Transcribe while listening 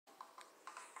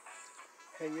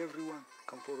Hey everyone,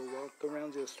 come for a walk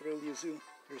around the Australia Zoo.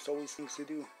 There's always things to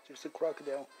do. There's a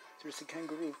crocodile, there's a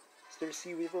kangaroo, there's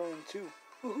sea lion too.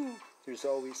 Woohoo! There's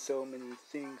always so many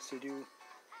things to do.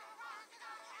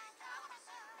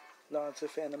 Lots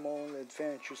of animal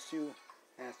adventures too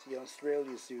at the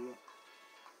Australia Zoo.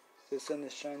 The sun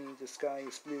is shining, the sky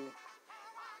is blue.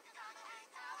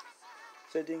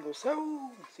 The dingoes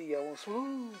howl, the owls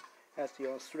woo at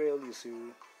the Australia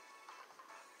Zoo.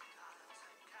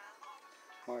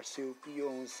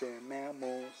 Marsupials and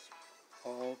mammals,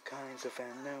 all kinds of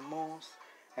animals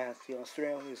at the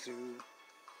Australia Zoo.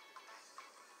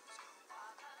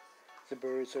 The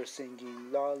birds are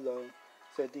singing la la,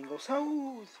 the dingoes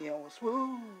howl, the owls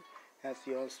woo at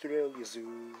the Australia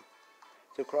Zoo.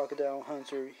 The crocodile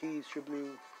hunter, he's your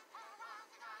blue.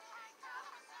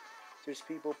 There's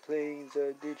people playing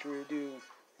the didgeridoo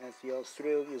at the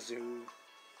Australia Zoo.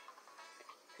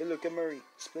 Hey, look at Murray,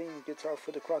 he's playing guitar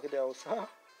for the crocodiles, ha!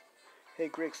 Hey,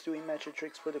 Greg's doing magic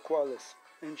tricks for the koalas.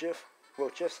 And Jeff?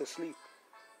 Well, Jeff's asleep.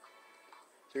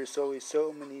 There's always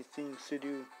so many things to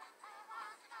do.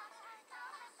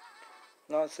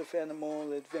 Lots of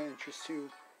animal adventures too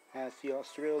at the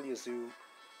Australia Zoo.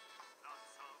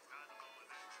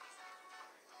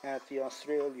 At the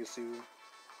Australia Zoo.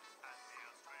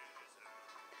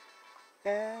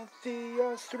 At the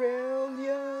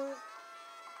Australia